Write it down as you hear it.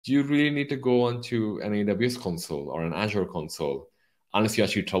do you really need to go onto an AWS console or an Azure console unless you're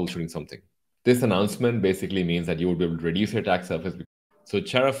actually troubleshooting something? This announcement basically means that you will be able to reduce your attack surface. So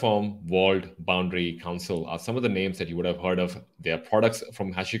Terraform, Vault, Boundary, Council are some of the names that you would have heard of. They are products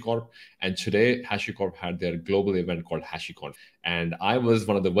from HashiCorp. And today, HashiCorp had their global event called HashiConf. And I was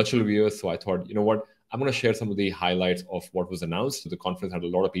one of the virtual viewers. So I thought, you know what? I'm going to share some of the highlights of what was announced. The conference had a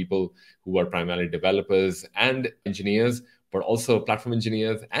lot of people who were primarily developers and engineers, but also platform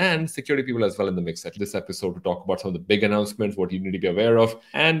engineers and security people as well in the mix. At this episode to talk about some of the big announcements, what you need to be aware of,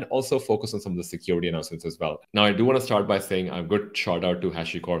 and also focus on some of the security announcements as well. Now, I do want to start by saying a good shout out to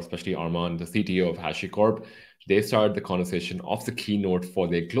HashiCorp, especially Armon, the CTO of HashiCorp. They started the conversation of the keynote for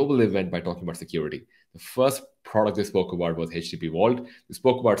their global event by talking about security. The first product they spoke about was HCP Vault. They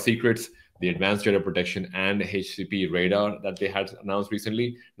spoke about secrets, the advanced data protection, and HCP Radar that they had announced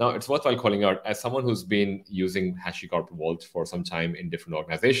recently. Now, it's worthwhile calling out, as someone who's been using HashiCorp Vault for some time in different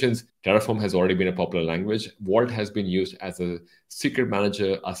organizations, Terraform has already been a popular language. Vault has been used as a secret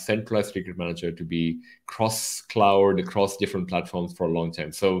manager, a centralized secret manager to be cross-cloud, across different platforms for a long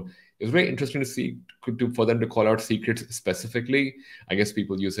time. So it was very interesting to see for them to call out secrets specifically. I guess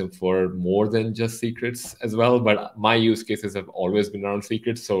people use them for more than just secrets as well, but my use cases have always been around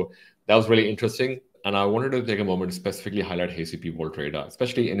secrets. So that was really interesting. And I wanted to take a moment to specifically highlight HCP Vault Radar,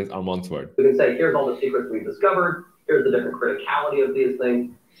 especially in Armon's word. We can say, here's all the secrets we've discovered, here's the different criticality of these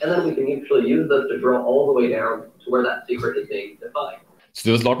things, and then we can actually use this to drill all the way down to where that secret is being defined. So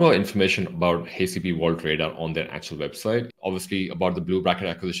there was a lot more information about HCP Vault Radar on their actual website, obviously about the Blue Bracket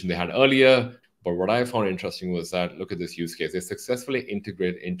acquisition they had earlier. But what I found interesting was that, look at this use case. They successfully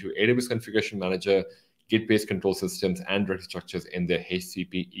integrate into AWS Configuration Manager, Git-based control systems, and directory structures in their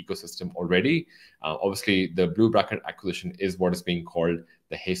HCP ecosystem already. Obviously, the Blue Bracket acquisition is what is being called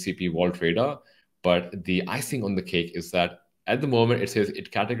the HCP Vault Radar. But the icing on the cake is that at the moment, it says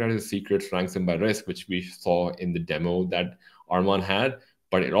it categorizes secrets, ranks them by risk, which we saw in the demo that Armon had,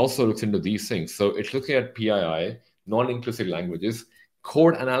 but it also looks into these things. So it's looking at PII, non-inclusive languages,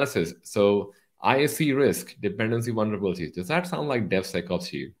 code analysis. So ISC risk, dependency vulnerabilities. Does that sound like DevSecOps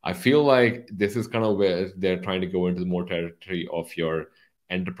to you? I feel like this is kind of where they're trying to go into the more territory of your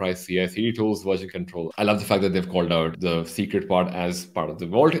enterprise CI/CD tools, version control. I love the fact that they've called out the secret part as part of the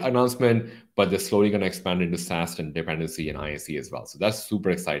Vault announcement, but they're slowly going to expand into SAST and dependency and ISC as well. So that's super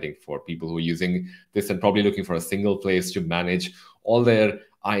exciting for people who are using this and probably looking for a single place to manage all their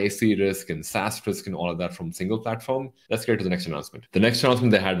IAC risk and SAST risk and all of that from single platform. Let's get to the next announcement. The next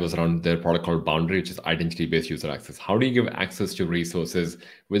announcement they had was around their product called Boundary, which is identity-based user access. How do you give access to resources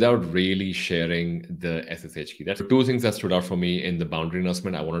without really sharing the SSH key? That's two things that stood out for me in the Boundary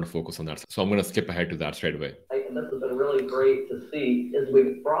announcement. I wanted to focus on that. So I'm going to skip ahead to that straight away. And this has been really great to see is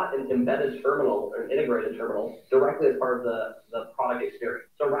we've brought an embedded terminal or an integrated terminal directly as part of the product experience.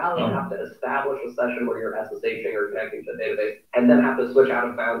 So rather than have to establish a session where you're SSHing or connecting to the database and then have to switch out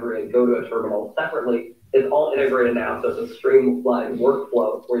of Boundary and go to a terminal separately, it's all integrated now. So it's a streamlined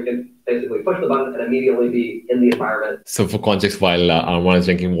workflow where you can basically push the button and immediately be in the environment. So for context, while Armon is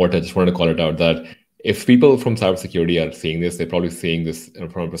drinking water, I just wanted to call it out that if people from cybersecurity are seeing this, they're probably seeing this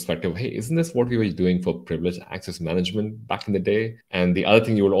from a perspective, hey, isn't this what we were doing for privileged access management back in the day? And the other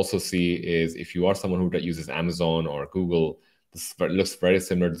thing you will also see is if you are someone who uses Amazon or Google, this looks very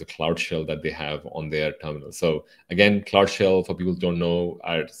similar to the Cloud Shell that they have on their terminal. So again, Cloud Shell, for people who don't know,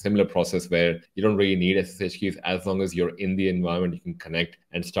 are a similar process where you don't really need SSH keys. As long as you're in the environment, you can connect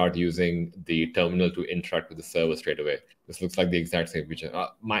and start using the terminal to interact with the server straight away. This looks like the exact same feature.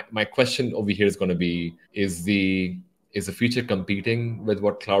 My question over here is going to be, is the feature competing with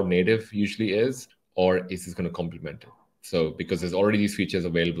what cloud native usually is, or is this going to complement it? So because there's already these features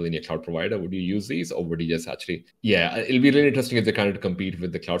available in your cloud provider, would you use these, or would you just actually, it'll be really interesting if they're kind of compete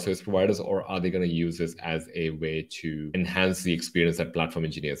with the cloud service providers, or are they going to use this as a way to enhance the experience that platform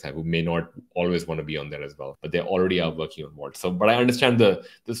engineers have who may not always want to be on there as well, but they already are working on Vault. So, but I understand the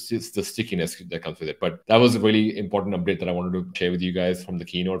stickiness that comes with it. But that was a really important update that I wanted to share with you guys from the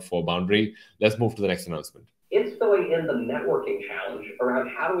keynote for Boundary. Let's move to the next announcement. It's filling in the networking challenge around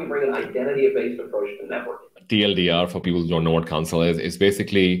how do we bring an identity-based approach to networking. TLDR, for people who don't know what Council is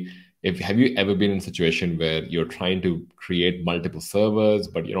basically, have you ever been in a situation where you're trying to create multiple servers,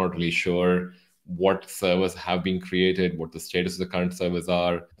 but you're not really sure what servers have been created, what the status of the current servers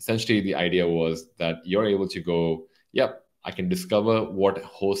are? Essentially, the idea was that you're able to go, yep, I can discover what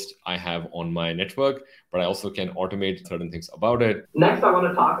host I have on my network, but I also can automate certain things about it. Next, I want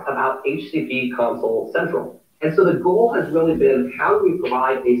to talk about HCP Console Central. And so the goal has really been, how do we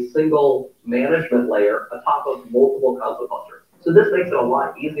provide a single management layer atop of multiple console clusters? So this makes it a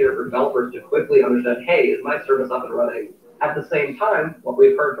lot easier for developers to quickly understand, hey, is my service up and running? At the same time, what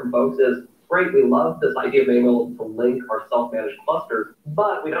we've heard from folks is, great, we love this idea of being able to link our self-managed clusters,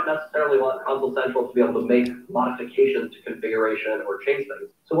 but we don't necessarily want Console Central to be able to make modifications to configuration or change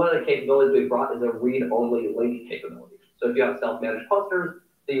things. So one of the capabilities we've brought is a read-only link capability. So if you have self-managed clusters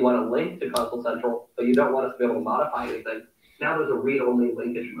that you want to link to Console Central, but you don't want us to be able to modify anything, now there's a read-only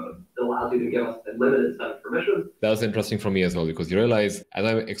linkage mode that allows you to give us a limited set of permissions. That was interesting for me as well, because you realize, as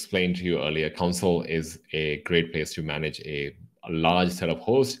I explained to you earlier, Console is a great place to manage a large set of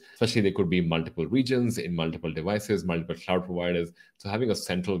hosts, especially there could be multiple regions in multiple devices, multiple cloud providers. So having a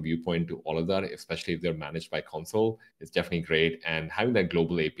central viewpoint to all of that, especially if they're managed by Console, is definitely great. And having that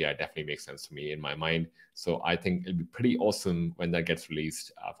global API definitely makes sense to me in my mind. So I think it'll be pretty awesome when that gets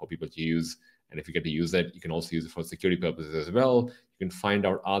released for people to use. And if you get to use it, you can also use it for security purposes as well. You can find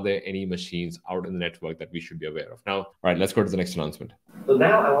out, are there any machines out in the network that we should be aware of? Now, all right, let's go to the next announcement. So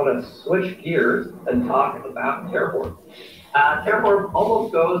now I want to switch gears and talk about Terraform. Terraform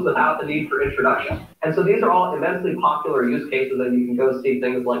almost goes without the need for introduction. And so these are all immensely popular use cases, and you can go see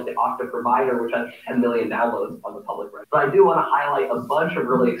things like the Okta provider, which has 10 million downloads on the public record. But I do want to highlight a bunch of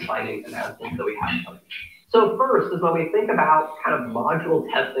really exciting announcements that we have coming. So first is when we think about kind of module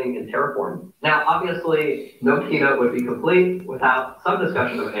testing in Terraform. Now, obviously, no keynote would be complete without some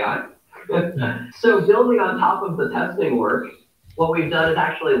discussion of AI. So building on top of the testing work, what we've done is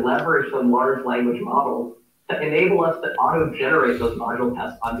actually leverage some large language models to enable us to auto-generate those module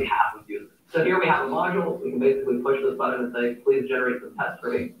tests on behalf of users. So here we have a module. We can basically push this button and say, please generate some tests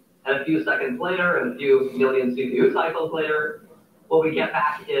for me. And a few seconds later, and a few million CPU cycles later, what we get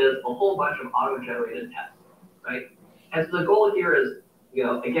back is a whole bunch of auto-generated tests, right? And so the goal here is,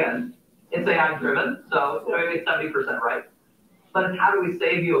 again, it's AI-driven, so maybe 70% right. But how do we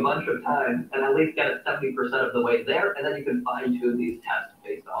save you a bunch of time and at least get it 70% of the way there, and then you can fine-tune these tests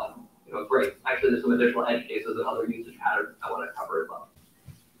based on, great. Actually, there's some additional edge cases and other usage patterns I want to cover as well.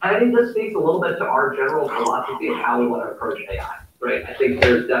 And I think this speaks a little bit to our general philosophy of how we want to approach AI, right? I think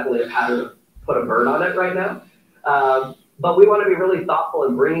there's definitely a pattern of put a bird on it right now. But we want to be really thoughtful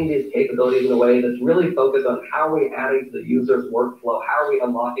in bringing these capabilities in a way that's really focused on how are we adding to the user's workflow, how are we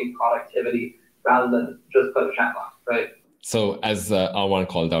unlocking productivity rather than just put a chat box, right? So as Armon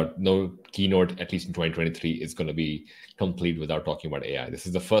called out, no keynote, at least in 2023, is going to be complete without talking about AI. This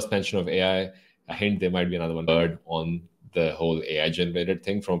is the first mention of AI. A hint, there might be another one bird on the whole AI generated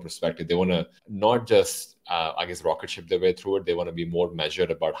thing from a perspective. They want to not just, rocket ship their way through it. They want to be more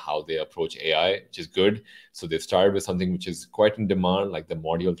measured about how they approach AI, which is good. So they started with something which is quite in demand, like the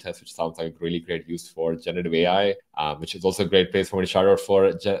module test, which sounds like a really great use for generative AI, which is also a great place for me to shout out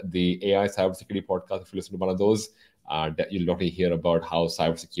for the AI cybersecurity podcast. If you listen to one of those, you'll definitely hear about how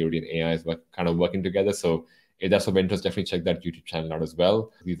cybersecurity and AI is kind of working together. So if that's of interest, definitely check that YouTube channel out as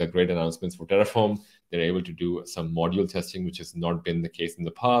well. These are great announcements for Terraform. They're able to do some module testing, which has not been the case in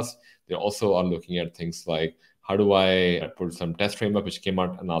the past. They also are looking at things like, how do I put some test framework, which came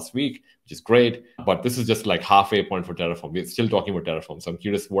out last week, which is great. But this is just like halfway point for Terraform. We're still talking about Terraform. So I'm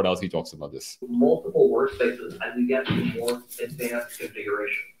curious what else he talks about this. Multiple workspaces as you get to more advanced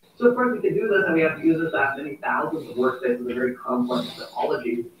configuration. So of course we can do this, and we have users that have many thousands of workspaces and very complex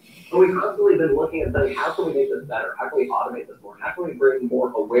topologies. But we've constantly been looking at saying, how can we make this better? How can we automate this more? How can we bring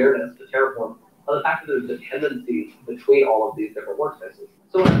more awareness to Terraform of the fact that there's dependencies between all of these different workspaces?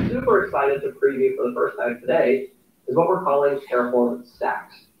 So what I'm super excited to preview for the first time today is what we're calling Terraform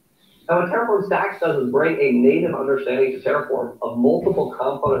Stacks. Now what Terraform Stacks does is bring a native understanding to Terraform of multiple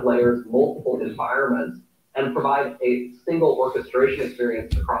component layers, multiple environments, and provide a single orchestration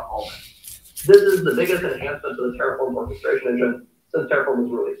experience across all of it. This is the biggest enhancement to the Terraform orchestration engine since Terraform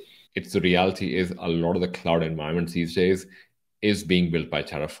was released. It's the reality is a lot of the cloud environments these days is being built by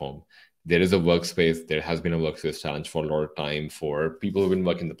Terraform. There is a workspace. There has been a workspace challenge for a lot of time for people who've been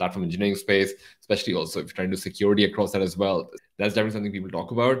working in the platform engineering space, especially also if you're trying to do security across that as well. That's definitely something people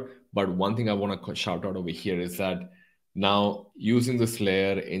talk about. But one thing I want to shout out over here is that now using this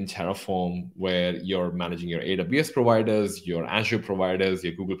layer in Terraform, where you're managing your AWS providers, your Azure providers,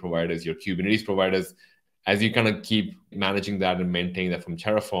 your Google providers, your Kubernetes providers, as you kind of keep managing that and maintaining that from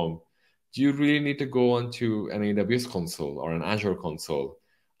Terraform, do you really need to go onto an AWS console or an Azure console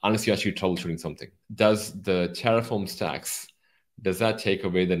unless you're actually troubleshooting something? Does the Terraform Stacks, does that take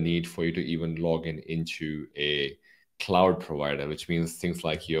away the need for you to even log into a cloud provider, which means things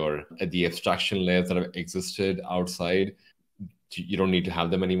like the abstraction layers that have existed outside, you don't need to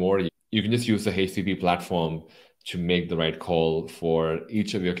have them anymore. You can just use the HCP platform to make the right call for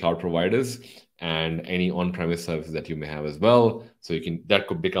each of your cloud providers and any on-premise services that you may have as well. So that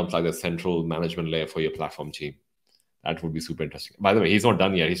could become like the central management layer for your platform team. That would be super interesting. By the way, he's not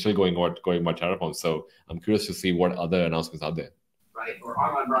done yet. He's still going about Terraform. So I'm curious to see what other announcements are there. Right. Or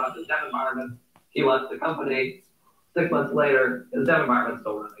Armon brought up his dev environment. He left the company. 6 months later, his dev environment's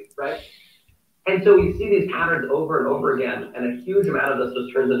still running, right? And so we see these patterns over and over again, and a huge amount of this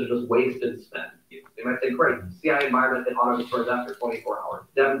just turns into just wasted spend. They might say, great, CI environment, it auto-destroys after 24 hours.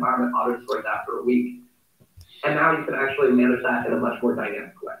 Dev environment auto-destroys after a week. And now you can actually manage that in a much more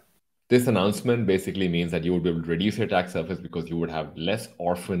dynamic way. This announcement basically means that you would be able to reduce your attack surface because you would have less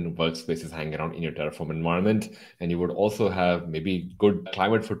orphan workspaces hanging around in your Terraform environment. And you would also have maybe good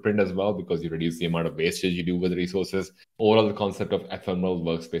climate footprint as well because you reduce the amount of wastage you do with resources. Overall, the concept of ephemeral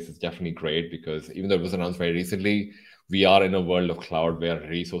workspace is definitely great because even though it was announced very recently, we are in a world of cloud where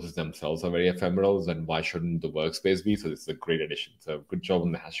resources themselves are very ephemeral. And why shouldn't the workspace be? So this is a great addition. So good job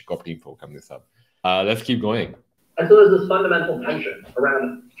on the HashiCorp team for coming this up. Let's keep going. And so there's this fundamental tension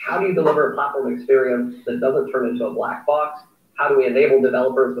around how do you deliver a platform experience that doesn't turn into a black box? How do we enable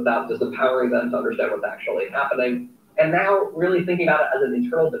developers without disempowering them to understand what's actually happening? And now really thinking about it as an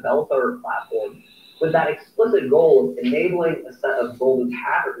internal developer platform with that explicit goal of enabling a set of golden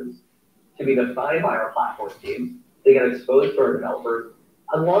patterns to be defined by our platform teams, to get exposed to our developers,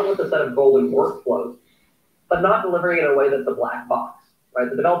 along with a set of golden workflows, but not delivering it in a way that's a black box. Right?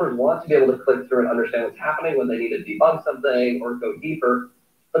 The developers want to be able to click through and understand what's happening when they need to debug something or go deeper,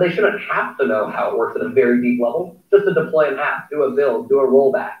 but they shouldn't have to know how it works at a very deep level just to deploy an app, do a build, do a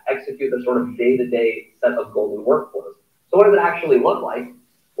rollback, execute the sort of day-to-day set of golden workflows. So what does it actually look like?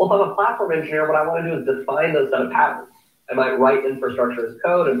 Well, if I'm a platform engineer, what I want to do is define those set of patterns. I might write infrastructure as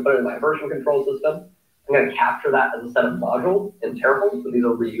code and put it in my version control system. I'm going to capture that as a set of modules in Terraform, so these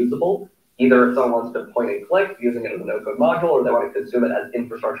are reusable. Either if someone wants to point and click using it as a no-code module, or they want to consume it as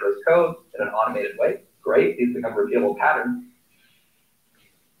infrastructure as code in an automated way, great, these become repeatable patterns.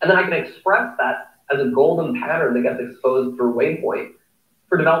 And then I can express that as a golden pattern that gets exposed through Waypoint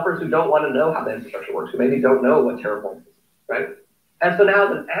for developers who don't want to know how the infrastructure works, who maybe don't know what Terraform is, right? And so now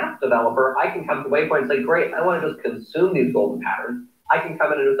as an app developer, I can come to Waypoint and say, great, I want to just consume these golden patterns. I can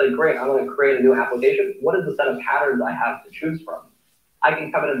come in and just say, great, I want to create a new application. What is the set of patterns I have to choose from? I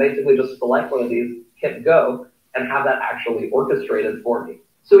can come in and basically just select one of these, hit go, and have that actually orchestrated for me.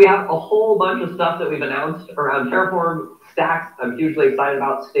 So we have a whole bunch of stuff that we've announced around Terraform Stacks. I'm hugely excited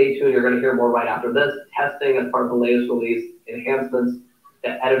about. Stay tuned. You're going to hear more right after this. Testing as part of the latest release, enhancements,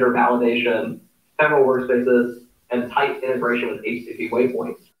 editor validation, ephemeral workspaces, and tight integration with HCP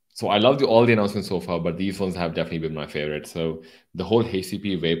Waypoint. So I love all the announcements so far, but these ones have definitely been my favorite. So the whole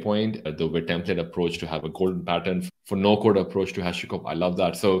HCP Waypoint, the template approach to have a golden pattern for no-code approach to HashiCorp, I love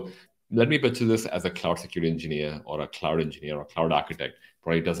that. So let me picture this as a cloud security engineer or a cloud engineer or cloud architect.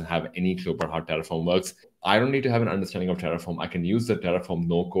 Probably doesn't have any clue about how Terraform works. I don't need to have an understanding of Terraform. I can use the Terraform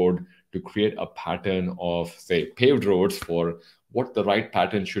no-code to create a pattern of, say, paved roads for what the right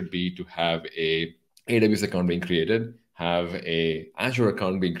pattern should be to have a AWS account being created, have a Azure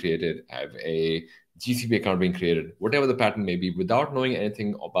account being created, have a GCP account being created, whatever the pattern may be, without knowing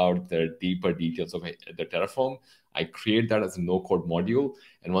anything about the deeper details of the Terraform. I create that as a no-code module.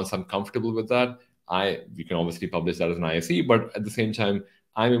 And once I'm comfortable with that, we can obviously publish that as an ISE, but at the same time,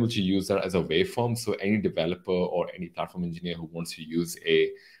 I'm able to use that as a waveform. So any developer or any platform engineer who wants to use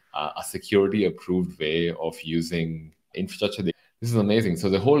a security-approved way of using infrastructure, this is amazing. So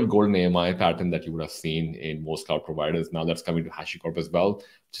the whole golden AMI pattern that you would have seen in most cloud providers, now that's coming to HashiCorp as well,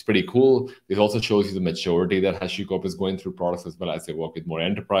 which is pretty cool. This also shows you the maturity that HashiCorp is going through products as well as they work with more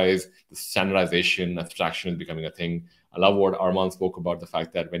enterprise. The standardization, abstraction is becoming a thing. I love what Armon spoke about, the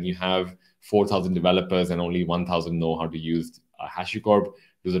fact that when you have 4,000 developers and only 1,000 know how to use HashiCorp,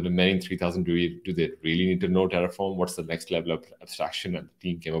 those are the remaining 3,000. Do they really need to know Terraform? What's the next level of abstraction? And the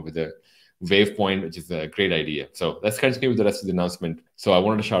team came up with a Waypoint, which is a great idea. So let's continue with the rest of the announcement. So I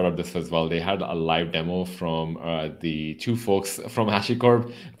wanted to shout out this as well. They had a live demo from the two folks from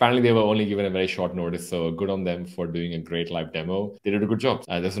HashiCorp. Apparently, they were only given a very short notice, so good on them for doing a great live demo. They did a good job.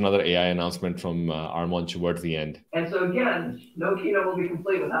 There's another AI announcement from Armon towards the end. And so again, no keynote will be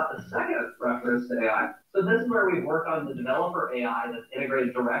complete without the second reference to AI. So this is where we've worked on the developer AI that's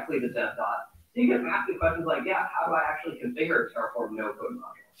integrated directly to DevDot. So you can ask the questions like, yeah, how do I actually configure a Terraform no-code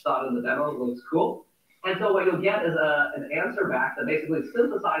module? Saw it in the demo, it looks cool. And so what you'll get is an answer back that basically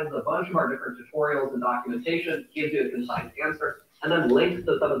synthesizes a bunch of our different tutorials and documentation, gives you a concise answer, and then links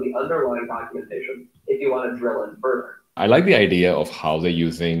to some of the underlying documentation if you want to drill in further. I like the idea of how they're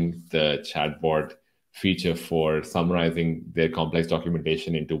using the chatbot feature for summarizing their complex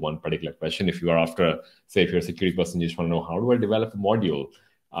documentation into one particular question. If you are after, say, if you're a security person, you just want to know, how do I develop a module?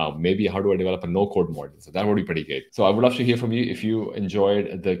 maybe how do I develop a no-code model? So that would be pretty great. So I would love to hear from you. If you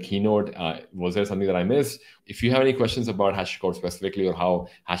enjoyed the keynote, was there something that I missed? If you have any questions about HashiCorp specifically or how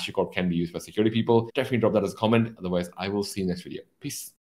HashiCorp can be used by security people, definitely drop that as a comment. Otherwise, I will see you next video. Peace.